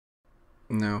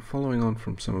Now, following on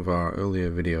from some of our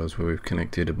earlier videos where we've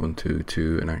connected Ubuntu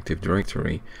to an Active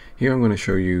Directory, here I'm going to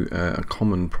show you a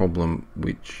common problem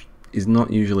which is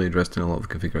not usually addressed in a lot of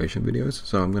configuration videos,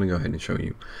 so I'm going to go ahead and show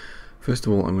you. First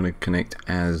of all, I'm going to connect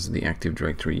as the Active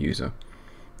Directory user,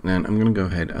 and I'm going to go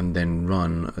ahead and then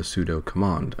run a sudo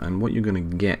command, and what you're going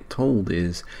to get told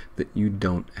is that you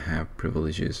don't have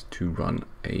privileges to run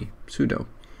a sudo.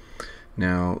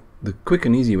 Now, the quick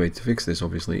and easy way to fix this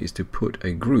obviously is to put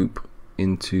a group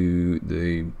into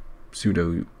the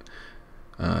sudo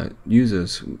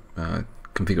users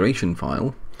configuration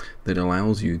file that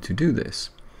allows you to do this.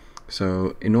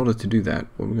 So in order to do that,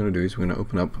 what we're going to do is we're going to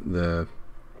open up the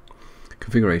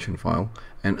configuration file,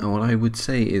 and what I would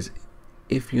say is,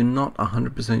 if you're not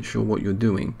 100% sure what you're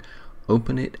doing,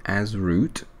 open it as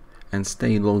root and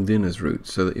stay logged in as root,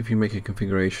 so that if you make a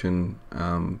configuration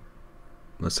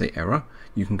let's say error,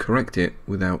 you can correct it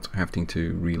without having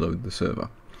to reload the server.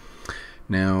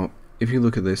 Now, if you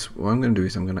look at this, what I'm going to do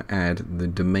is I'm going to add the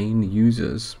domain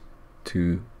users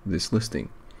to this listing.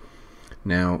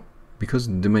 Now, because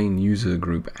the domain user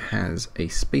group has a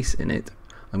space in it,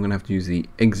 I'm going to have to use the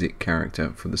exit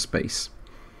character for the space.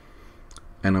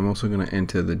 And I'm also going to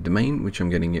enter the domain, which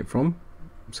I'm getting it from,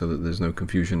 so that there's no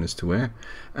confusion as to where.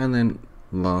 And then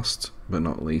last but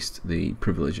not least, the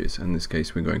privileges. In this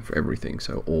case, we're going for everything,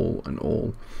 so all and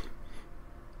all.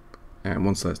 And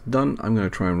once that's done, I'm going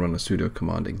to try and run a sudo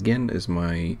command again as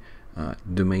my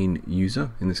domain user.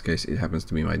 In this case, it happens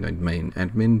to be my domain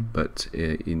admin, but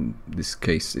in this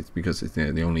case, it's because it's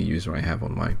the only user I have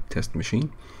on my test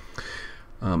machine.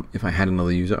 If I had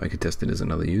another user, I could test it as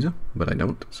another user, but I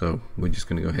don't, so we're just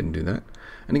going to go ahead and do that.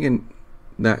 And again,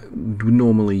 that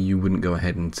normally you wouldn't go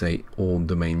ahead and say all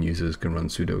domain users can run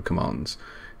sudo commands.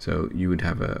 So you would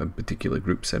have a particular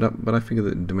group set up, but I figure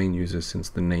that domain users, since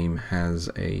the name has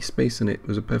a space in it,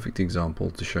 was a perfect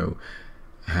example to show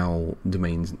how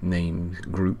domain name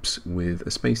groups with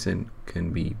a space in can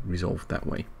be resolved that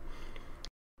way.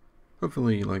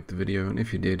 Hopefully you liked the video, and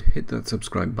if you did, hit that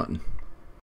subscribe button.